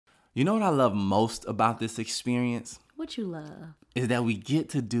You know what I love most about this experience? What you love? Is that we get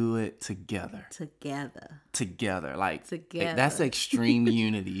to do it together. Together. Like, Together. that's extreme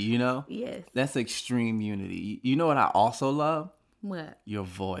unity, you know? Yes. That's extreme unity. You know what I also love? What? Your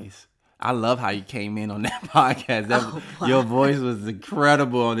voice. I love how you came in on that podcast. Wow. Your voice was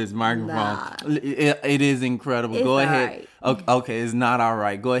incredible on this microphone. Nah. It is incredible. It's Go ahead. alright. Okay, it's not all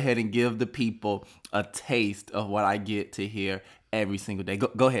right. Go ahead and give the people a taste of what I get to hear every single day.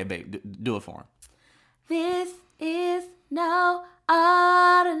 Go ahead, babe. Do it for them. This is no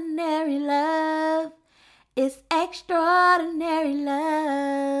ordinary love. It's extraordinary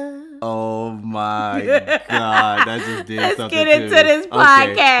love. Oh my God, that just did Let's something get to into me. this Okay,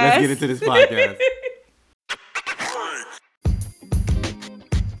 podcast. let's get into this podcast.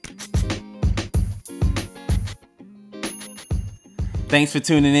 Thanks for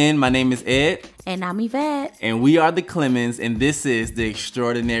tuning in. My name is Ed. And I'm Yvette. And we are the Clemens, and this is the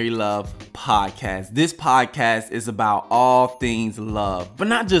Extraordinary Love Podcast. This podcast is about all things love, but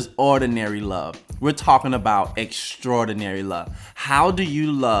not just ordinary love. We're talking about extraordinary love. How do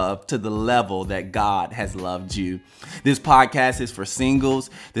you love to the level that God has loved you? This podcast is for singles.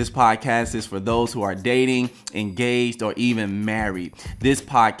 This podcast is for those who are dating, engaged, or even married. This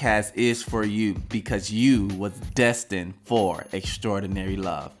podcast is for you because you was destined for extraordinary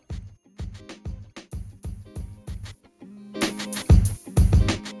love.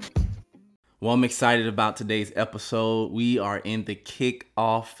 Well, I'm excited about today's episode. We are in the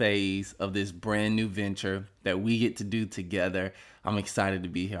kick-off phase of this brand new venture that we get to do together. I'm excited to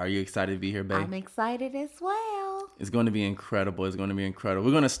be here. Are you excited to be here, babe? I'm excited as well. It's going to be incredible. It's going to be incredible.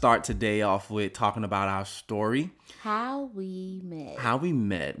 We're going to start today off with talking about our story. How we met. How we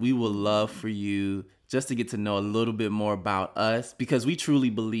met. We would love for you just to get to know a little bit more about us because we truly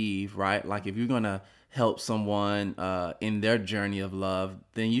believe, right? Like if you're going to help someone in their journey of love,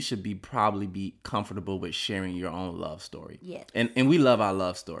 then you should probably be comfortable with sharing your own love story. Yes. And we love our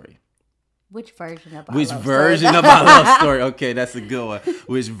love story. Which version of our Which love version story? of our love story? Okay, that's a good one.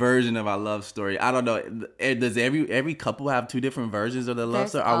 Which version of our love story? I don't know. Does every couple have two different versions of their love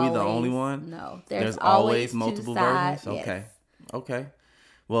story? Are we the only one? No. There's always two multiple sides, versions? yes. Okay.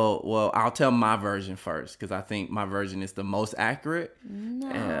 Well, I'll tell my version first because I think my version is the most accurate. No.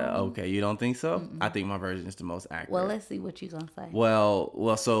 Okay, you don't think so? I think my version is the most accurate. Well, let's see what you're going to say.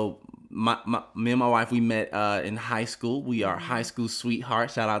 Well, so me and my wife, we met in high school. We are high school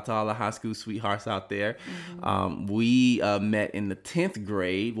sweethearts. Shout out to all the high school sweethearts out there. We met in the 10th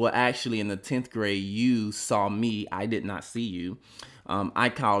grade. Well, actually, in the 10th grade, you saw me. I did not see you. I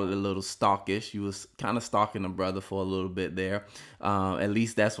call it a little stalkish. You was kind of stalking a brother for a little bit there. At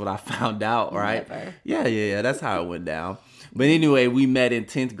least that's what I found out, right? Never. Yeah. That's how it went down. But anyway, we met in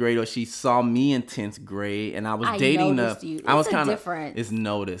 10th grade, or she saw me in 10th grade, and I was dating noticed you. I was It's a kind of difference. It's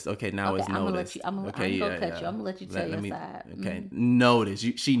noticed. Okay, now it's noticed. I'm gonna cut you. I'm gonna let you tell your side. Okay, notice.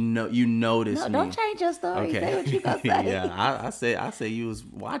 You noticed No, me. don't change your story. Okay. Say what you gonna say. Yeah, I say you was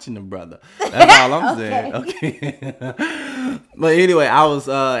watching the brother. That's all I'm saying. Okay. But anyway, I was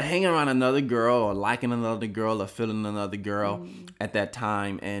hanging around another girl, or liking another girl, or feeling another girl at that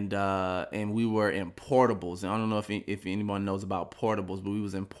time, and we were in portables. And I don't know if anyone knows about portables, but we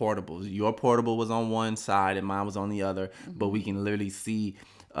was in portables. Your portable was on one side, and mine was on the other. But we can literally see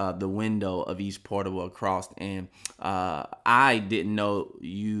the window of each portable across, and I didn't know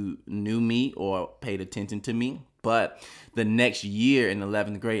you knew me or paid attention to me. But the next year in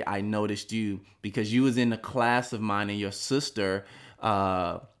 11th grade, I noticed you because you was in a class of mine, and your sister,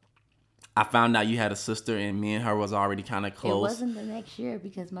 I found out you had a sister, and me and her was already kind of close. It wasn't the next year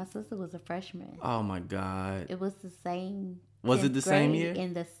because my sister was a freshman. Oh my God. It was the same. Was it the same grade year?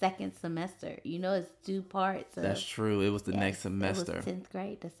 In the second semester. You know, it's two parts. That's true. It was the next semester. It was 10th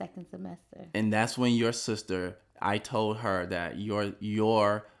grade, the second semester. And that's when your sister, I told her that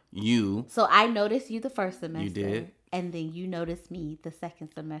you. So I noticed you the first semester. You did. And then you noticed me the second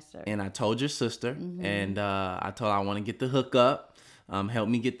semester. And I told your sister, and I told her I want to get the hookup. Help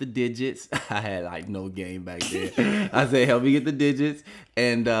me get the digits. I had like no game back then. I said, help me get the digits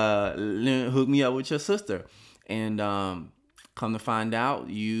and hook me up with your sister. And come to find out,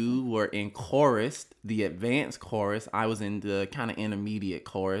 you were in chorus, the advanced chorus. I was in the kind of intermediate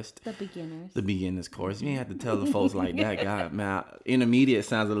chorus. The beginners. The beginners chorus. You ain't have to tell the folks like that. God, man, intermediate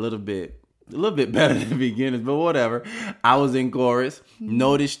sounds a little bit better than the beginners, but whatever. I was in chorus,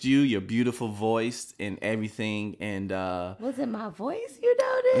 noticed your beautiful voice and everything, and was it my voice you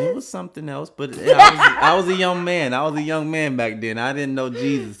noticed? it was something else, but I was a young man. I was a young man back then. I didn't know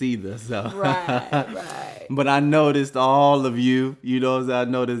Jesus either, so Right. But I noticed all of you. You know, I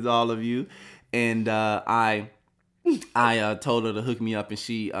noticed all of you, and I I told her to hook me up, and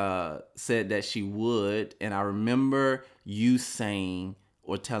she said that she would. And I remember you saying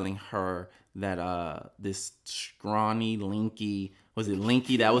or telling her that this scrawny, linky, was it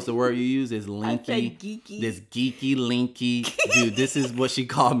linky? That was the word you used? Is linky? I said geeky. This geeky, linky dude. This is what she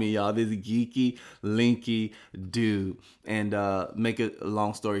called me, y'all. This geeky, linky dude. And make a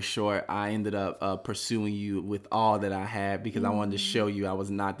long story short, I ended up pursuing you with all that I had because I wanted to show you I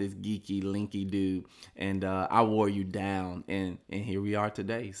was not this geeky, linky dude. And I wore you down. And here we are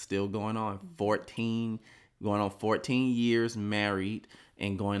today, still going on 14 years married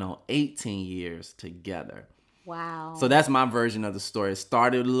and going on 18 years together. Wow. So that's my version of the story. It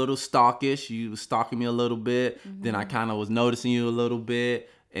started a little stalkish. You was stalking me a little bit. Then I kind of was noticing you a little bit.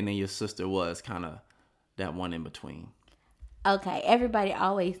 And then your sister was kind of that one in between. Okay, everybody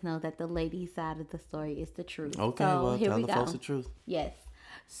always know that the lady side of the story is the truth. Okay, so well, here tell we the go. folks the truth. Yes.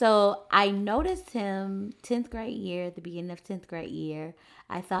 So I noticed him 10th grade year, the beginning of 10th grade year.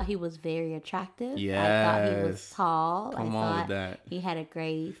 I thought he was very attractive. I thought he was Yes. tall. Come I on thought with that. he had a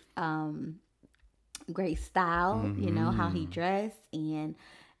great style, you know, how he dressed. And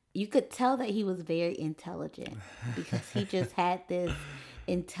you could tell that he was very intelligent because he just had this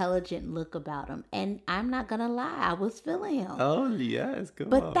intelligent look about him. And I'm not going to lie, I was feeling him. Oh, yes. Come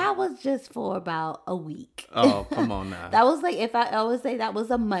But on. that was just for about a week. Oh, come on now. That was like, if I always say that was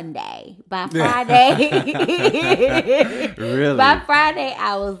a Monday. By Friday, Really? by Friday,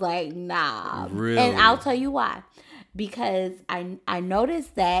 I was like, nah. Really? And I'll tell you why. Because I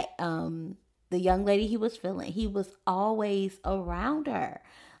noticed that the young lady he was feeling, he was always around her.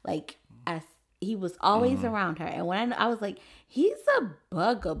 Like, he was always around her. And when I was like, he's a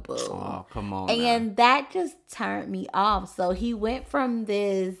bugaboo. Oh, come on And that just turned me off. So he went from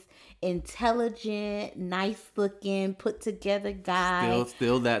this intelligent, nice looking, put together guy. now.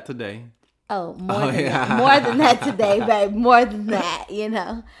 Still that today. Oh, more than that today, babe. More than that, you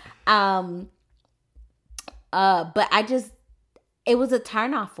know. But it was a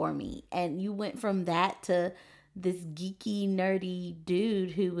turnoff for me. And you went from that to this geeky, nerdy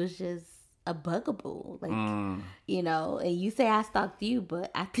dude who was just a bugaboo, like you know. And you say I stalked you,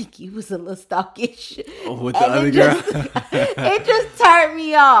 but I think you was a little stalkish. With the other girl. It just turned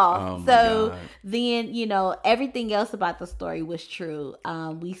me off. Oh my So God. then, you know, everything else about the story was true.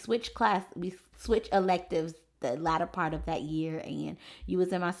 We switched electives the latter part of that year, and you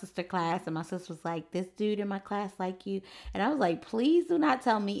was in my sister class, and my sister was like, this dude in my class like you. And I was like, please do not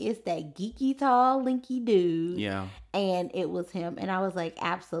tell me it's that geeky, tall, linky dude. Yeah. And it was him. And I was like,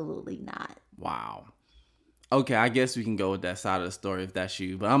 absolutely not. Wow. Okay, I guess we can go with that side of the story if that's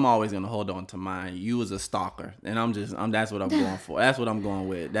you. But I'm always gonna hold on to mine. You was a stalker, and that's what I'm going for. That's what I'm going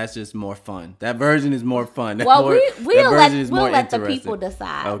with. That's just more fun. That version is more fun. Well, we'll let the people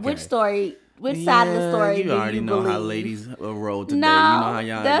decide which side of the story do you already know believe. How ladies roll today. No, you know how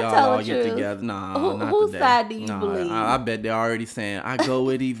y'all tell all the get truth. together. Nah, not Whose today. side do you believe? I bet they're already saying, I go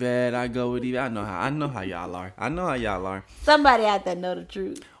with Yvette. I know how y'all are. Somebody out there know the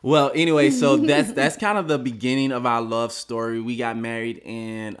truth. Well, anyway, so that's kind of the beginning of our love story. We got married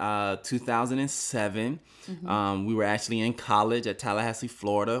in 2007. We were actually in college at Tallahassee,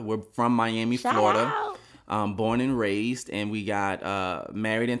 Florida. We're from Miami, Shout Florida. out. Born and raised, and we got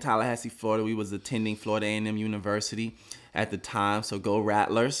married in Tallahassee, Florida. We was attending Florida A&M University at the time, so go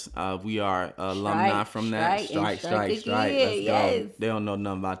Rattlers. We are alumni from that. Strike. Let's yes. go. They don't know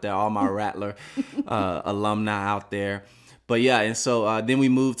nothing about that. All my Rattler alumni out there. But yeah, and so then we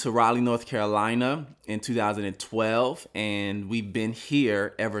moved to Raleigh, North Carolina in 2012, and we've been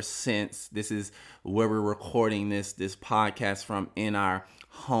here ever since. This is where we're recording this podcast from, in our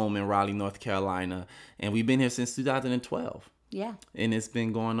home in Raleigh, North Carolina, and we've been here since 2012. Yeah. And it's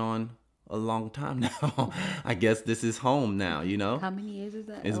been going on a long time now. I guess this is home now, you know? How many years is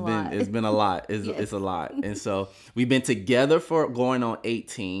that? It's been a lot. It's a lot. And so we've been together for going on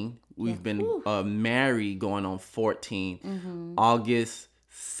 18. We've been married going on 14. August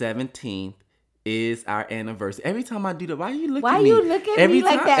 17th is our anniversary. Every time I do that, why are you looking at me? Why you look at me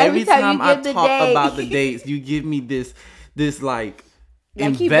like that? Every time you I give the talk date. about the dates, you give me this like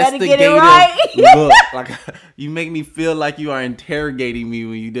you better get it investigative right. look. Like, you make me feel like you are interrogating me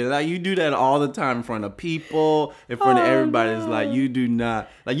when you do that. Like, you do that all the time in front of people, in front of everybody. It's like, you do not.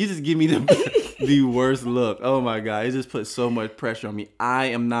 Like, you just give me the worst look. Oh my God. It just puts so much pressure on me. I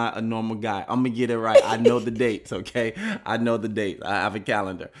am not a normal guy. I'm going to get it right. I know the dates, okay? I know the dates. I have a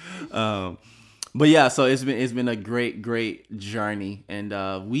calendar. But yeah, so it's been a great journey.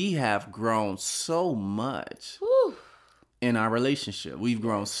 And we have grown so much. Whew. In our relationship. We've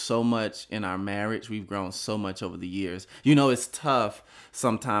grown so much in our marriage. We've grown so much over the years. You know, it's tough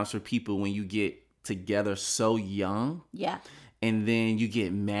sometimes for people when you get together so young. Yeah. And then you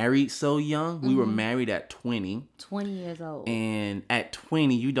get married so young. We were married at 20. 20 years old. And at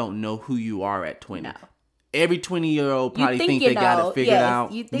 20, you don't know who you are at 20. No. Every 20-year-old probably think they got it figured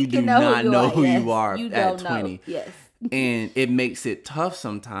out. You do not know who you are you at don't 20. Know. Yes. And it makes it tough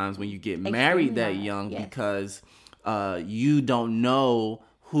sometimes when you get married that young because you don't know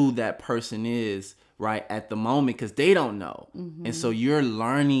who that person is right at the moment because they don't know. And so you're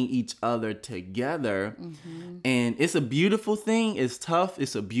learning each other together. And it's a beautiful thing. It's tough.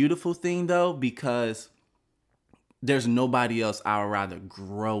 It's a beautiful thing though because there's nobody else I would rather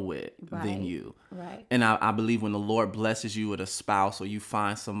grow with than you. Right. And I believe when the Lord blesses you with a spouse or you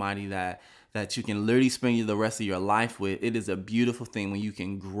find somebody that you can literally spend the rest of your life with, it is a beautiful thing when you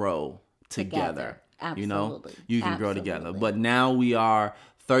can grow together. Absolutely. You know, you can grow together. But now we are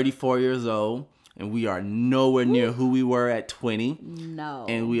 34 years old and we are nowhere near who we were at 20. No.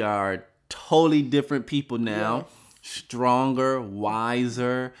 And we are totally different people now. Yes. Stronger,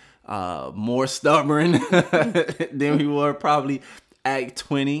 wiser, more stubborn than we were probably at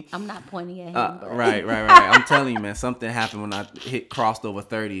 20. I'm not pointing at him. Right. I'm telling you, man, something happened when I crossed over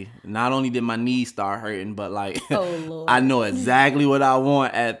 30. Not only did my knees start hurting, but like, Lord. I know exactly what I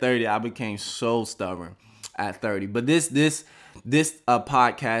want at 30. I became so stubborn at 30. But this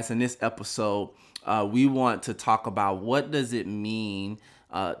podcast and this episode, we want to talk about what does it mean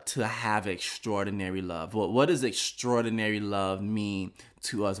to have extraordinary love. What does extraordinary love mean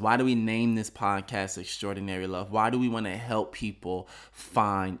to us? Why do we name this podcast Extraordinary Love? Why do we want to help people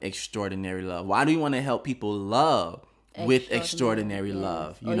find extraordinary love? Why do we want to help people love with extraordinary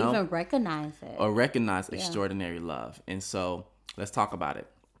love? You know, even recognize it. Or recognize extraordinary love. And so let's talk about it.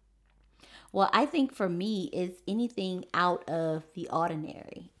 Well, I think for me, it's anything out of the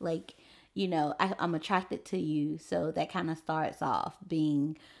ordinary. Like, you know, I'm attracted to you. So that kind of starts off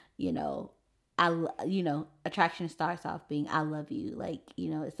being, attraction starts off being, I love you. Like,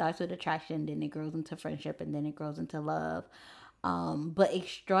 it starts with attraction, then it grows into friendship, and then it grows into love. But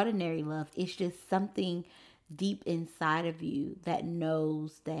extraordinary love is just something deep inside of you that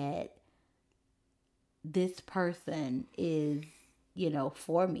knows that this person is,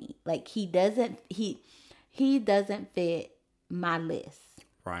 for me. Like he doesn't fit my list.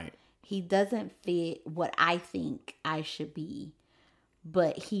 Right. He doesn't fit what I think I should be,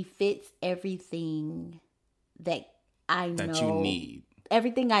 but he fits everything that I know. That you need.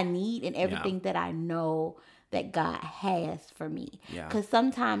 Everything I need and everything that I know that God has for me. Yeah. Because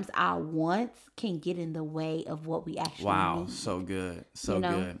sometimes our wants can get in the way of what we actually need. Wow, so good. So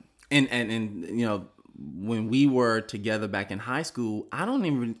good. And when we were together back in high school, I don't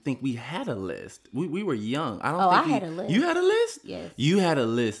even think we had a list. We were young. I had a list. You had a list? Yes. You had a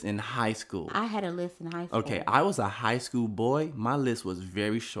list in high school. I had a list in high school. Okay, I was a high school boy. My list was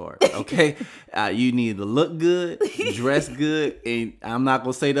very short. Okay, you needed to look good, dress good, and I'm not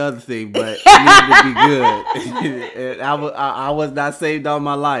gonna say the other thing, but you needed to be good. And I was not saved all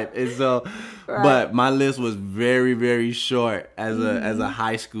my life, and so, but my list was very, very short as a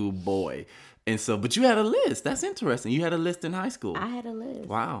high school boy. And so, but you had a list. That's interesting. You had a list in high school. I had a list.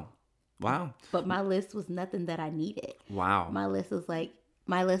 Wow. But my list was nothing that I needed. Wow. My list was like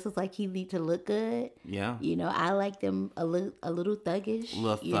he need to look good. Yeah. I like them a little thuggish. A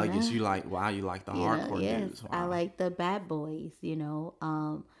little thuggish. You like the hardcore dudes. Wow. I like the bad boys.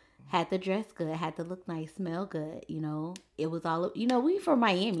 Had to dress good, had to look nice, smell good. It was all, we from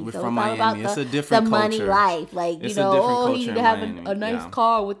Miami. We're so from it's all Miami. about It's a different the money culture. life. Like, It's he need to have a nice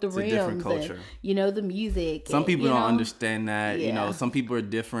car with the it's rims. A different culture. And, the music. Some people don't understand that. Yeah. Some people are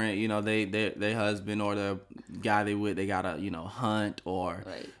different. Their husband or the guy they with, they gotta, hunt or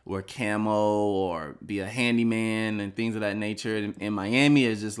wear camo or be a handyman and things of that nature. In Miami,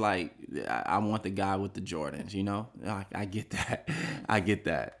 it's just like, I want the guy with the Jordans, I get that. I get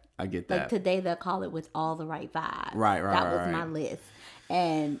that. Like today, they'll call it with all the right vibes. Right. That was my list.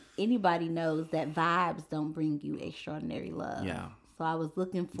 And anybody knows that vibes don't bring you extraordinary love. Yeah. So I was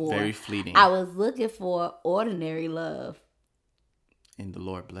looking for... Very fleeting. I was looking for ordinary love. And the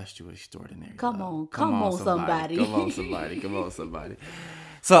Lord blessed you with extraordinary Come love. on, somebody. Come on, somebody.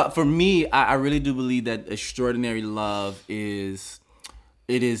 So for me, I really do believe that extraordinary love is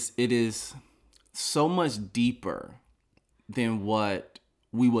so much deeper than what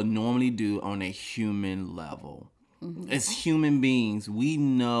we would normally do on a human level. Mm-hmm. As human beings, we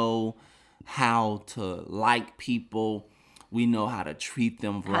know how to like people. We know how to treat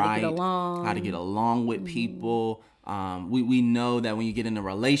them right. How to get along with people. We know that when you get in a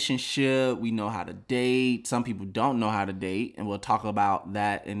relationship, we know how to date. Some people don't know how to date, and we'll talk about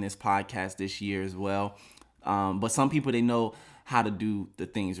that in this podcast this year as well. But some people, they know how to do the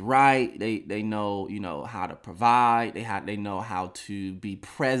things right. They know, how to provide. They know how to be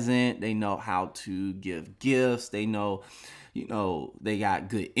present. They know how to give gifts. They know, they got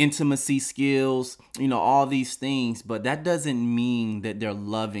good intimacy skills, all these things. But that doesn't mean that they're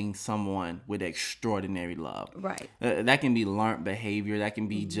loving someone with extraordinary love. Right. That can be learned behavior. That can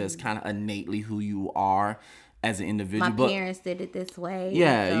be just kind of innately who you are as an individual. My parents did it this way.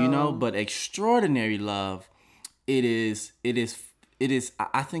 Yeah, so... but extraordinary love, it is,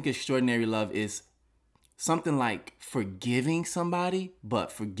 I think extraordinary love is something like forgiving somebody,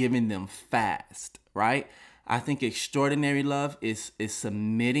 but forgiving them fast, right? I think extraordinary love is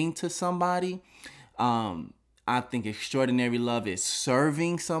submitting to somebody. I think extraordinary love is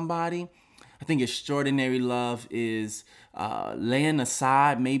serving somebody. I think extraordinary love is laying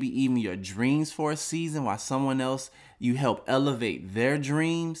aside maybe even your dreams for a season while someone else, you help elevate their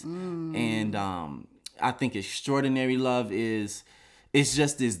dreams. And I think extraordinary love is, it's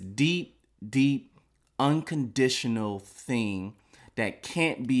just this deep, deep, unconditional thing that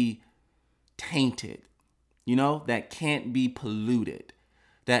can't be tainted, that can't be polluted,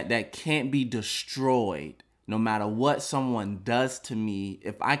 that can't be destroyed. No matter what someone does to me,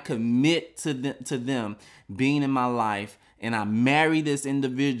 if I commit to them being in my life and I marry this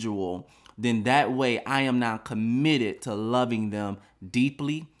individual, then that way I am now committed to loving them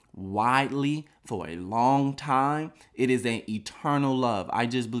deeply, widely, for a long time. It is an eternal love. I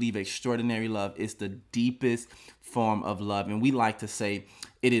just believe extraordinary love is the deepest form of love. And we like to say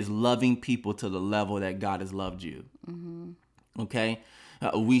it is loving people to the level that God has loved you. Okay?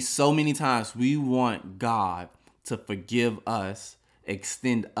 We so many times we want God to forgive us,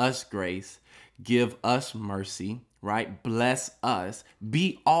 extend us grace, give us mercy, right? Bless us,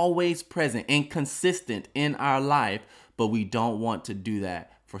 be always present and consistent in our life, but we don't want to do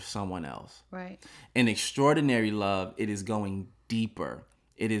that for someone else. Right. In extraordinary love, it is going deeper.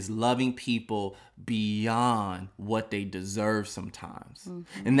 It is loving people beyond what they deserve sometimes.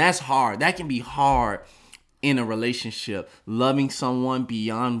 And that's hard. That can be hard in a relationship, loving someone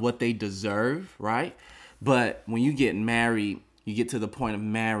beyond what they deserve, right? But when you get married, you get to the point of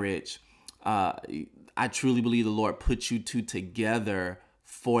marriage, I truly believe the Lord put you two together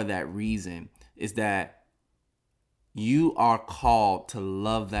for that reason, is that you are called to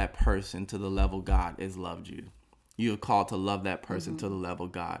love that person to the level God has loved you. You are called to love that person to the level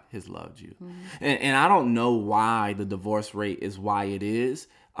God has loved you. And I don't know why the divorce rate is why it is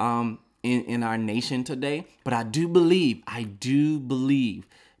in our nation today, but I do believe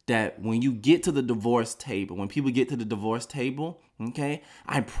that when you get to the divorce table, when people get to the divorce table, okay,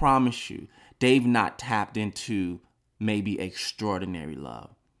 I promise you, they've not tapped into maybe extraordinary love.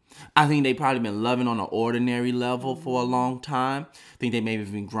 I think they've probably been loving on an ordinary level for a long time. I think they maybe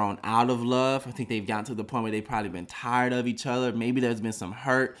have been grown out of love. I think they've gotten to the point where they've probably been tired of each other. Maybe there's been some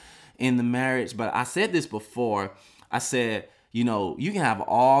hurt in the marriage. But I said this before. I said, you can have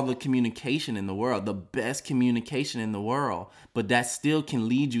all the communication in the world, the best communication in the world, but that still can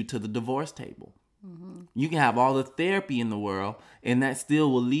lead you to the divorce table. You can have all the therapy in the world, and that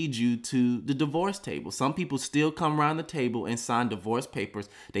still will lead you to the divorce table. Some people still come around the table and sign divorce papers.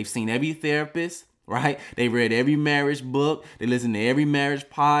 They've seen every therapist, right? They read every marriage book. They listen to every marriage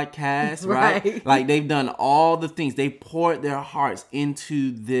podcast, right? Like they've done all the things. They poured their hearts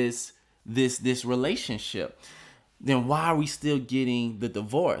into this relationship. Then why are we still getting the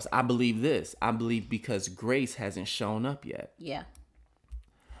divorce? I believe this. I believe because grace hasn't shown up yet. Yeah.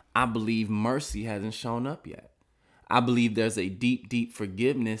 I believe mercy hasn't shown up yet. I believe there's a deep, deep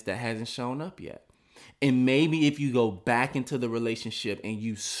forgiveness that hasn't shown up yet. And maybe if you go back into the relationship and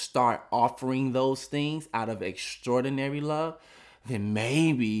you start offering those things out of extraordinary love, then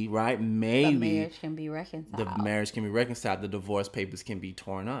maybe, right? Maybe the marriage can be reconciled. The marriage can be reconciled. The divorce papers can be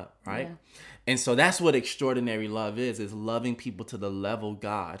torn up, right? Yeah. And so that's what extraordinary love is loving people to the level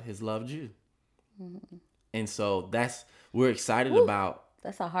God has loved you. And so we're excited about.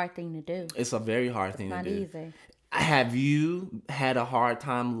 That's a hard thing to do. It's a very hard thing to do. It's not easy. Have you had a hard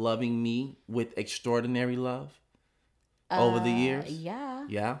time loving me with extraordinary love over the years? Yeah.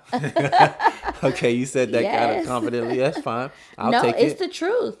 Yeah? Okay, you said that kind of confidently. That's fine. I'll take it. No, it's the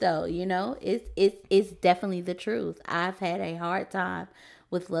truth, though. It's definitely the truth. I've had a hard time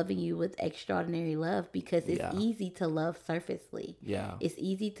with loving you with extraordinary love because it's easy to love surfacely. Yeah. It's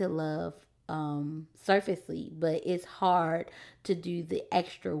easy to love surfacely, but it's hard to do the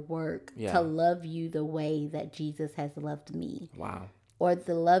extra work to love you the way that Jesus has loved me. Wow. Or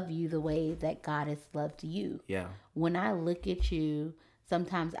to love you the way that God has loved you. Yeah. When I look at you,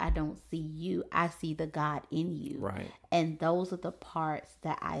 sometimes I don't see you. I see the God in you. Right. And those are the parts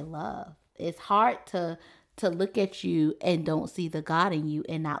that I love. It's hard to to look at you and don't see the God in you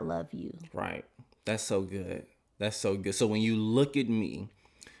and not love you. Right. That's so good. That's so good. So when you look at me,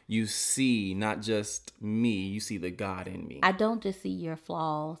 you see not just me, you see the God in me. I don't just see your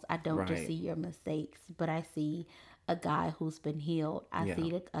flaws. I don't just Right. see your mistakes, but I see a guy who's been healed. I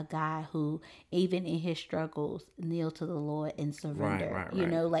see a guy who, even in his struggles, kneel to the Lord and surrender. Right. You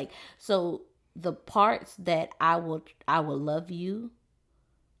know, like, so the parts that I will love you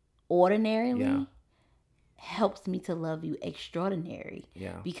ordinarily Yeah. helps me to love you extraordinary.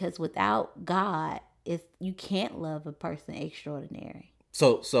 Yeah. Because without God, you can't love a person extraordinary.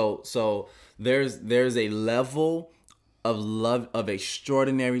 So there's a level of love, of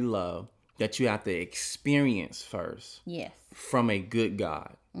extraordinary love, that you have to experience first Yes. from a good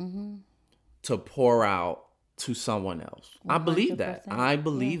God to pour out to someone else. I believe that. 100%. I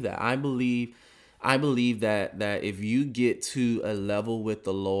believe that. I believe that if you get to a level with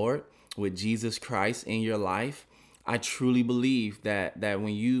the Lord, with Jesus Christ in your life, I truly believe that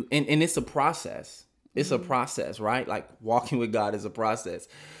when you, and it's a process. It's a process, right? Like walking with God is a process.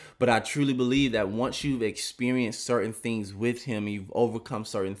 But I truly believe that once you've experienced certain things with him, you've overcome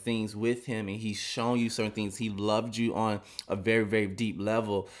certain things with him, and he's shown you certain things, he loved you on a very, very deep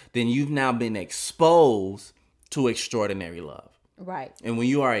level, then you've now been exposed to extraordinary love. Right. And when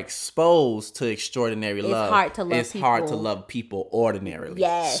you are exposed to extraordinary love, hard to love it's hard to people. love people ordinarily.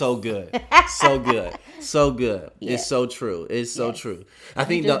 Yes. So good. So good. So good. Yes. It's so true. It's so Yes. true. I You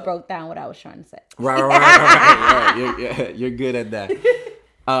think just broke down what I was trying to say. Right. Yeah, you're good at that.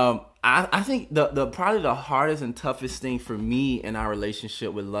 I think the probably the hardest and toughest thing for me in our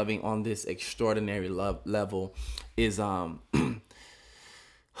relationship with loving on this extraordinary love level is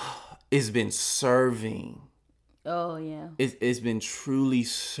it's been serving. Oh yeah. It's been truly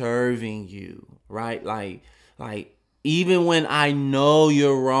serving you, right? Like even when I know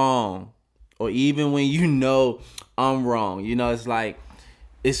you're wrong, or even when you know I'm wrong, it's like,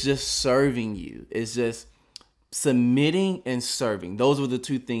 it's just serving you. It's just submitting and serving. Those were the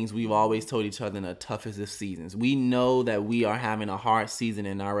two things we've always told each other in the toughest of seasons. We know that we are having a hard season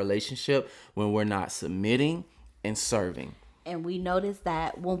in our relationship when we're not submitting and serving. And we notice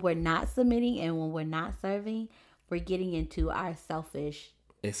that when we're not submitting and when we're not serving, we're getting into our selfish.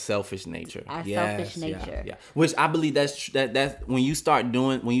 It's selfish nature. Our Yes, selfish nature. Yeah. Which I believe that's when you start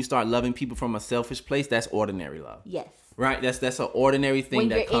loving people from a selfish place, that's ordinary love. Yes. Right? That's an ordinary thing When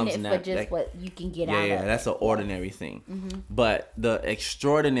that you're comes in it in for just what you can get out yeah, of. that's an ordinary thing. Mm-hmm. But the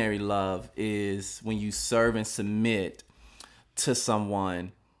extraordinary love is when you serve and submit to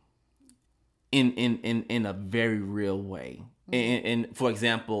someone in a very real way. Mm-hmm. And for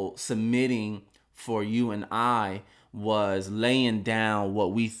example, submitting for you and I was laying down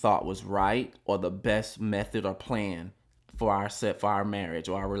what we thought was right, or the best method or plan for our marriage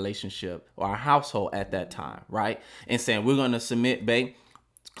or our relationship or our household at that time, right? And saying, we're going to submit, babe.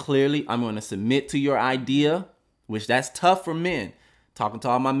 Clearly, I'm going to submit to your idea, which that's tough for men. Talking to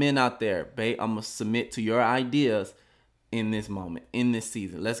all my men out there, babe, I'm going to submit to your ideas in this moment, in this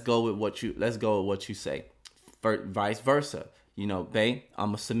season. Let's go with what you say. Vice versa. Babe, I'm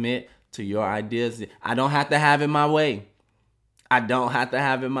going to submit to your ideas. I don't have to have it my way.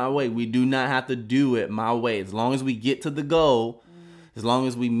 We do not have to do it my way. As long as we get to the goal, as long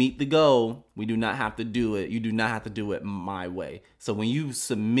as we meet the goal, we do not have to do it. You do not have to do it my way. So when you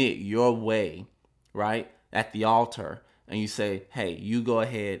submit your way, right, at the altar, and you say, hey, you go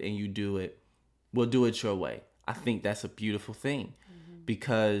ahead and you do it, we'll do it your way. I think that's a beautiful thing.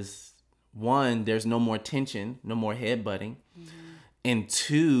 Because one, there's no more tension, no more headbutting. And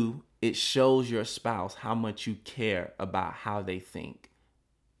two, it shows your spouse how much you care about how they think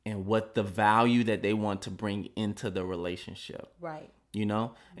and what the value that they want to bring into the relationship. Right.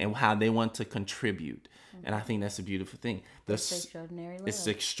 And how they want to contribute. And I think that's a beautiful thing. It's extraordinary love. It's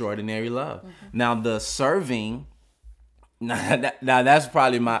extraordinary love. Now the serving, now that's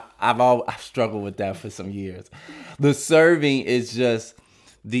probably I've struggled with that for some years. The serving is just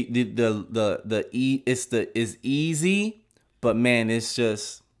it's easy, but man,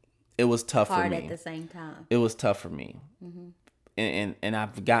 it was tough for me. Hard at the same time. It was tough for me. And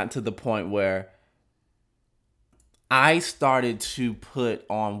I've gotten to the point where I started to put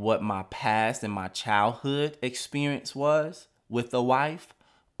on what my past and my childhood experience was with a wife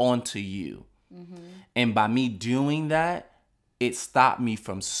onto you. And by me doing that, it stopped me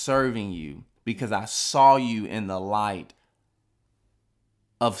from serving you, because I saw you in the light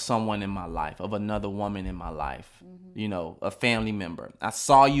of someone in my life, of another woman in my life, a family member. I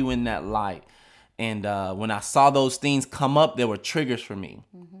saw you in that light. And when I saw those things come up, there were triggers for me.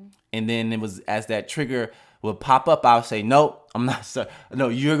 And then it was as that trigger would pop up, I would say, nope, I'm not sorry. No,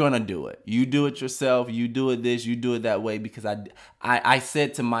 you're going to do it. You do it yourself. You do it this, you do it that way, because I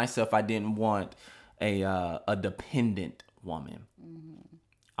said to myself I didn't want a dependent woman.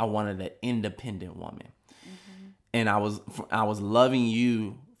 I wanted an independent woman. And I was loving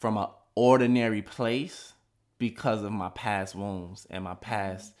you from an ordinary place because of my past wounds and my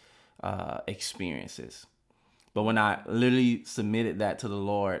past experiences. But when I literally submitted that to the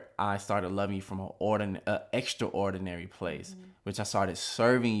Lord, I started loving you from an extraordinary place, which I started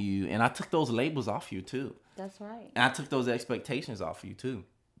serving you. And I took those labels off you too. That's right. And I took those expectations off you too.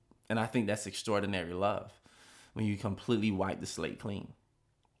 And I think that's extraordinary love, when you completely wipe the slate clean.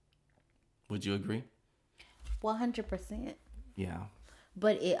 Would you agree? 100%. Yeah.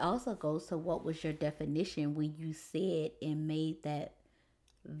 But it also goes to, what was your definition when you said and made that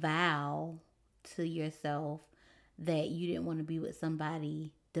vow to yourself that you didn't want to be with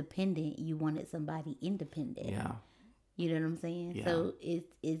somebody dependent, you wanted somebody independent? Yeah. You know what I'm saying? Yeah. So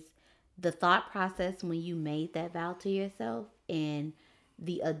it's the thought process when you made that vow to yourself and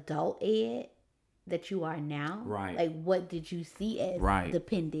the adult Ed that you are now. Right. Like, what did you see as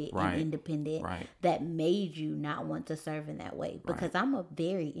dependent and independent that made you not want to serve in that way? Because I'm a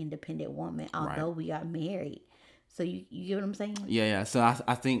very independent woman, although we are married. So you get what I'm saying? Yeah. So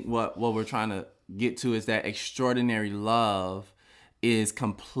I think what we're trying to get to is that extraordinary love is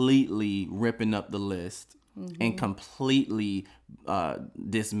completely ripping up the list and completely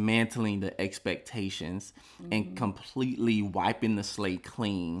dismantling the expectations and completely wiping the slate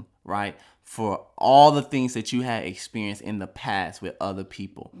clean, right? For all the things that you had experienced in the past with other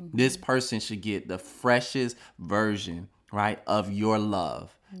people. This person should get the freshest version, right, of your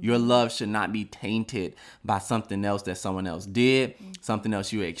love. Your love should not be tainted by something else that someone else did, something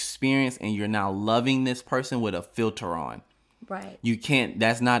else you experienced, and you're now loving this person with a filter on. Right. You can't,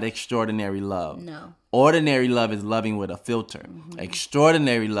 that's not extraordinary love. No. Ordinary love is loving with a filter.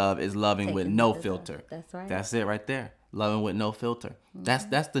 Extraordinary love is loving with no filter. That's right. That's it right there. Loving with no filter. That's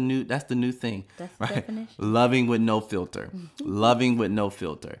the new thing. That's the right? definition. Loving with no filter. Loving with no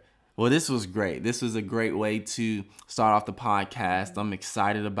filter. Well, this was great. This was a great way to start off the podcast. I'm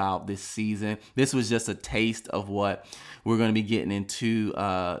excited about this season. This was just a taste of what we're going to be getting into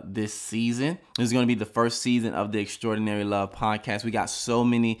this season. This is going to be the first season of the Extraordinary Love podcast. We got so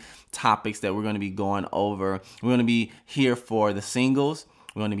many topics that we're going to be going over. We're going to be here for the singles.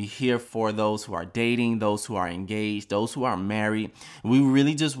 We're going to be here for those who are dating, those who are engaged, those who are married. We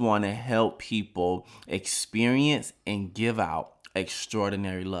really just want to help people experience and give out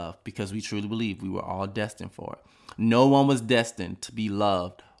extraordinary love, because we truly believe we were all destined for it. No one was destined to be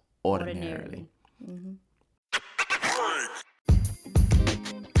loved ordinarily.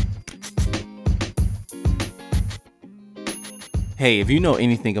 Hey, if you know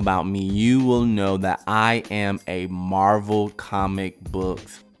anything about me, you will know that I am a Marvel comic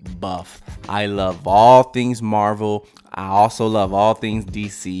books buff. I love all things Marvel. I also love all things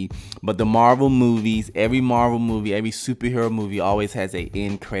DC. But the Marvel movies, every Marvel movie, every superhero movie always has an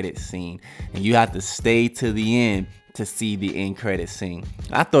end credit scene. And you have to stay to the end to see the end credit scene.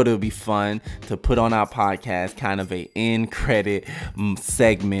 I thought it would be fun to put on our podcast kind of a end credit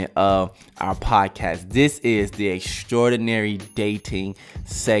segment of our podcast. This is the Extraordinary Dating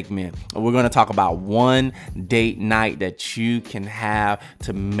segment. We're going to talk about one date night that you can have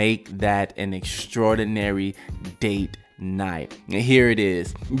to make that an extraordinary date night. And here it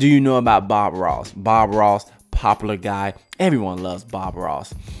is. Do you know about Bob Ross? Bob Ross, popular guy. Everyone loves Bob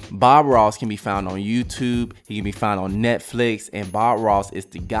Ross. Bob Ross can be found on YouTube. He can be found on Netflix. And Bob Ross is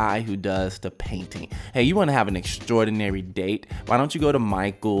the guy who does the painting. Hey, you want to have an extraordinary date? Why don't you go to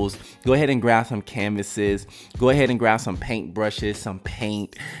Michael's? Go ahead and grab some canvases. Go ahead and grab some paint brushes, some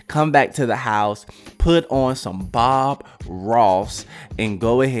paint. Come back to the house. Put on some Bob Ross and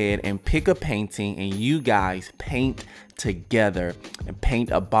go ahead and pick a painting, and you guys paint together and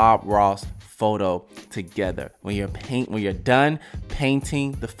paint a Bob Ross photo together. When you're done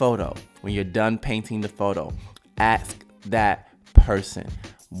painting the photo, ask that person,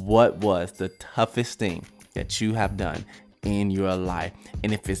 what was the toughest thing that you have done in your life?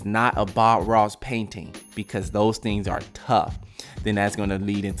 And if it's not a Bob Ross painting, because those things are tough, then that's going to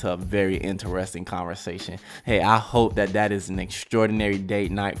lead into a very interesting conversation. Hey, I hope that is an extraordinary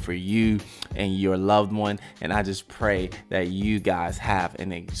date night for you and your loved one. And I just pray that you guys have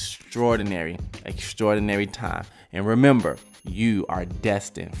an extraordinary time. And remember, you are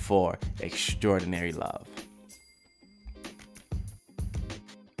destined for extraordinary love.